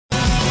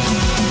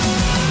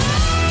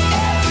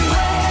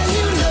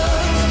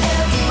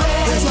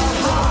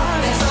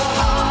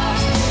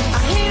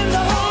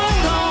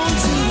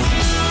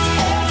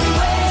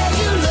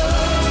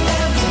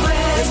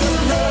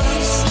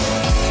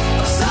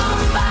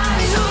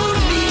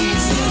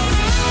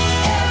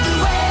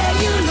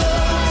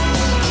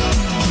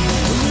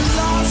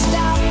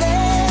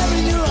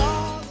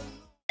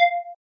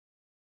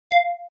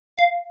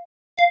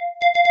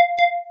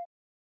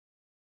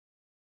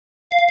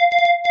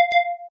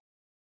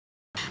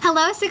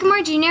Hello,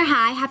 Sycamore Junior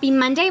High. Happy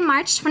Monday,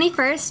 March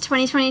 21st,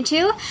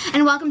 2022,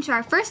 and welcome to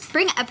our first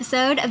spring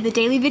episode of the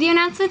Daily Video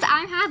Announcements.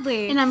 I'm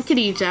Hadley. And I'm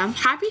Khadija.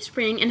 Happy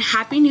spring and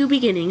happy new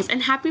beginnings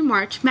and happy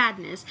March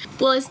Madness.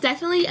 Well, it's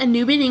definitely a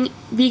new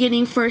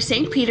beginning for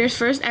St. Peter's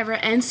first ever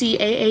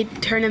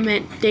NCAA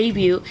tournament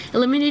debut,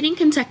 eliminating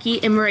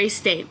Kentucky and Murray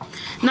State.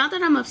 Not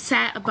that I'm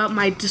upset about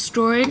my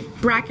destroyed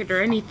bracket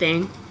or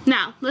anything.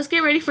 Now, let's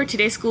get ready for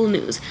today's school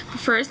news. But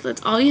first,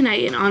 let's all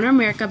unite and honor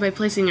America by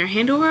placing our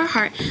hand over our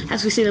heart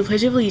as we say the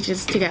Pledge of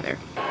Allegiance together.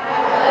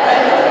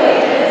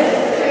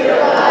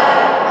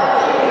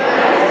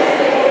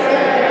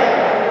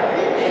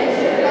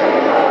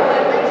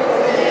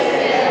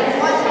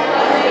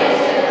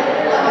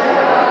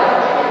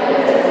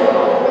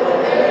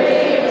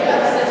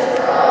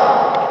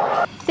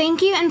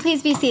 Thank you, and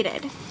please be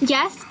seated.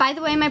 Yes, by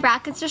the way, my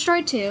bracket's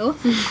destroyed too.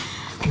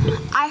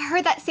 I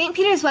heard that St.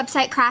 Peter's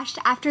website crashed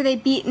after they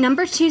beat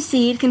number 2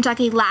 seed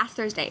Kentucky last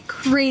Thursday.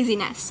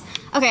 Craziness.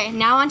 Okay,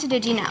 now on to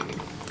Did You Know?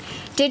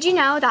 Did you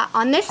know that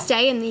on this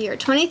day in the year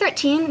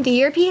 2013, the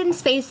European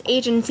Space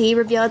Agency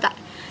revealed that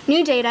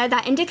new data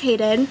that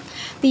indicated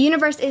the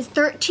universe is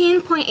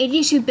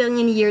 13.82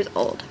 billion years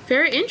old?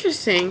 Very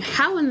interesting.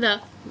 How in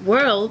the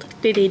world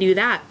did they do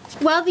that?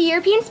 Well, the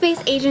European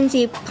Space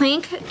Agency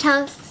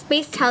Planck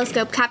Space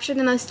Telescope captured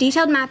the most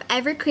detailed map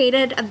ever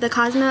created of the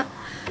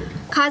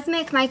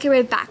cosmic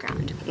microwave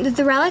background. With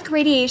the relic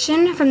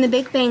radiation from the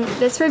Big Bang,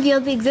 this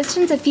revealed the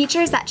existence of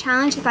features that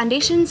challenge the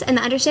foundations and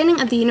the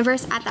understanding of the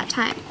universe at that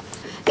time.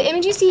 The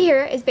image you see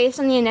here is based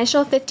on the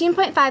initial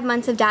 15.5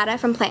 months of data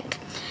from Planck,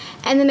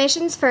 and the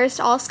mission's first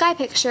all-sky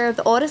picture of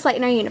the oldest light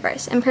in our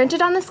universe,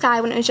 imprinted on the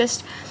sky when it was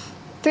just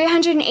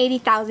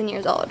 380,000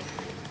 years old.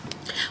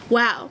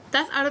 Wow,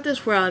 that's out of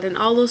this world, and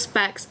all those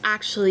specs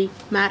actually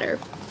matter.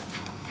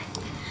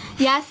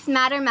 Yes,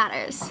 matter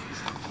matters.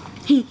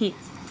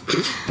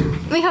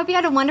 We hope you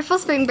had a wonderful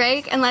spring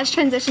break, and let's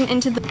transition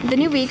into the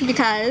new week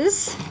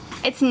because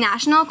it's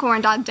National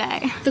Corn Dog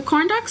Day. The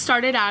corn dog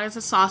started out as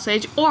a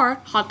sausage or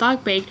hot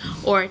dog baked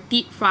or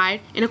deep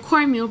fried in a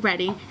cornmeal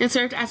breading and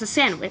served as a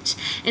sandwich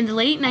in the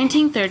late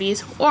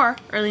 1930s or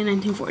early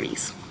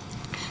 1940s.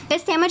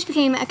 This sandwich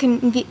became a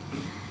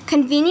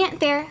convenient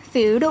fair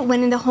food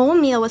when the whole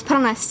meal was put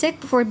on a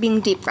stick before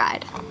being deep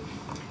fried.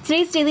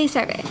 Today's daily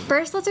survey.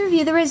 First, let's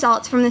review the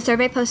results from the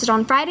survey posted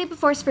on Friday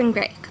before spring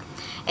break.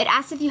 It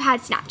asked if you had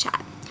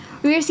Snapchat.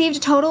 We received a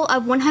total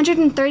of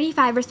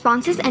 135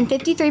 responses, and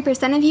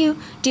 53% of you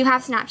do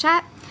have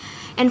Snapchat,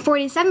 and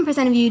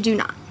 47% of you do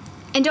not.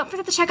 And don't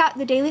forget to check out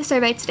the daily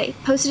survey today,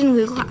 posted in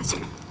Google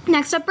Classroom.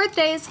 Next up,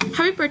 birthdays.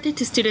 Happy birthday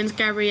to students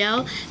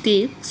Gabrielle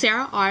D.,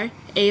 Sarah R.,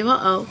 Ava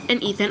O.,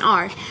 and Ethan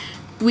R.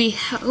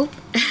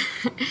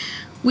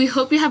 We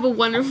hope you have a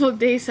wonderful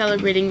day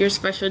celebrating your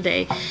special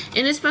day.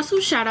 And a special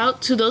shout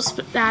out to those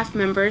staff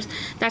members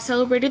that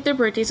celebrated their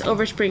birthdays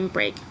over spring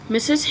break.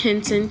 Mrs.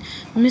 Hinson,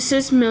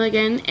 Mrs.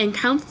 Milligan, and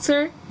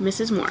Counselor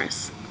Mrs.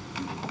 Morris.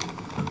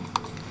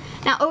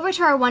 Now over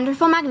to our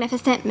wonderful,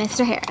 magnificent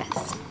Mr.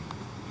 Harris.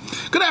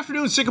 Good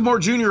afternoon, Sycamore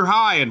Junior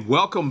High, and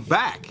welcome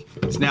back.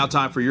 It's now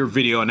time for your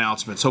video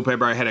announcements. Hope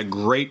everybody had a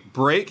great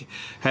break,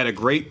 had a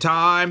great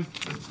time.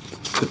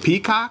 The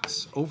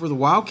Peacocks over the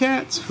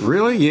Wildcats?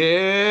 Really?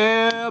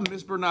 Yeah,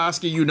 Ms.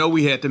 Bernosky, you know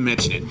we had to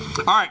mention it.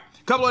 All right,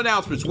 a couple of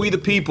announcements. We the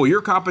People,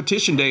 your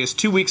competition day is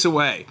 2 weeks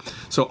away.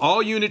 So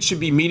all units should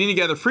be meeting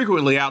together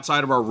frequently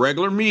outside of our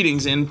regular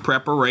meetings in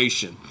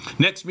preparation.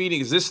 Next meeting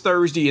is this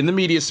Thursday in the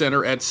Media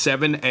Center at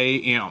 7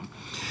 a.m.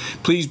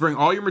 Please bring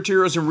all your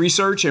materials and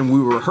research, and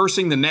we're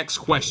rehearsing the next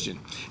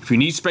question. If you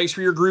need space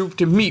for your group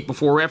to meet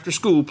before or after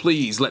school,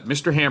 please let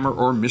Mr. Hammer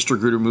or Mr.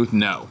 Gutermuth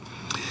know.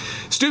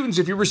 Students,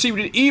 if you received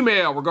an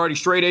email regarding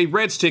straight A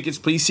Reds tickets,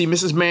 please see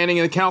Mrs. Manning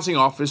in the counseling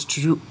office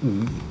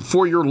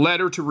for your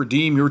letter to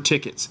redeem your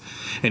tickets.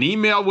 An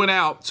email went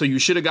out, so you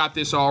should have got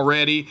this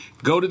already.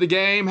 Go to the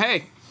game.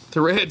 Hey,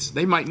 the Reds,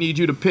 they might need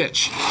you to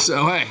pitch.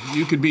 So, hey,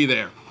 you could be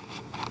there.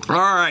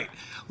 All right.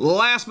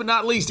 Last but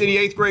not least, any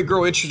 8th grade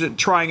girl interested in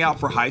trying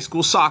out for high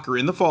school soccer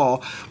in the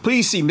fall,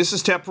 please see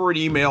Mrs. Tepp for an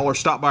email or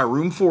stop by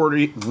room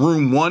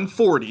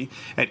 140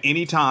 at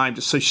any time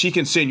so she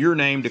can send your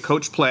name to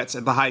Coach Pletz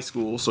at the high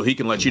school so he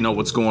can let you know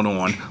what's going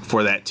on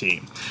for that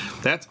team.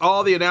 That's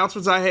all the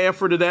announcements I have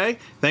for today.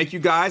 Thank you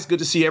guys. Good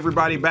to see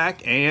everybody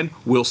back, and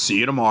we'll see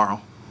you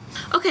tomorrow.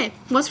 Okay,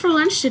 what's for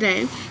lunch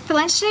today? For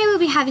lunch today, we'll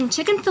be having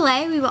chicken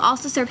filet. We will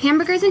also serve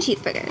hamburgers and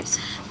cheeseburgers.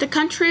 The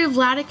country of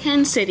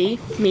Vatican City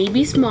may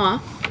be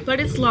small,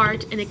 but it's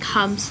large and it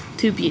comes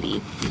to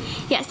beauty.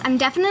 Yes, I'm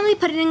definitely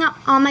putting it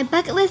on my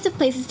bucket list of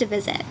places to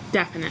visit.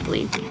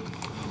 Definitely.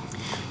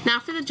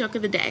 Now for the joke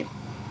of the day.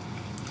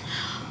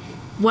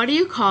 What do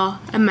you call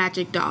a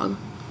magic dog?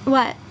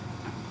 What?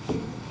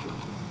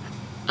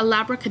 A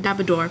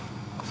labracadabrador.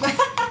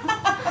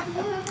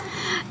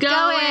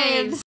 Go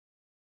Waves!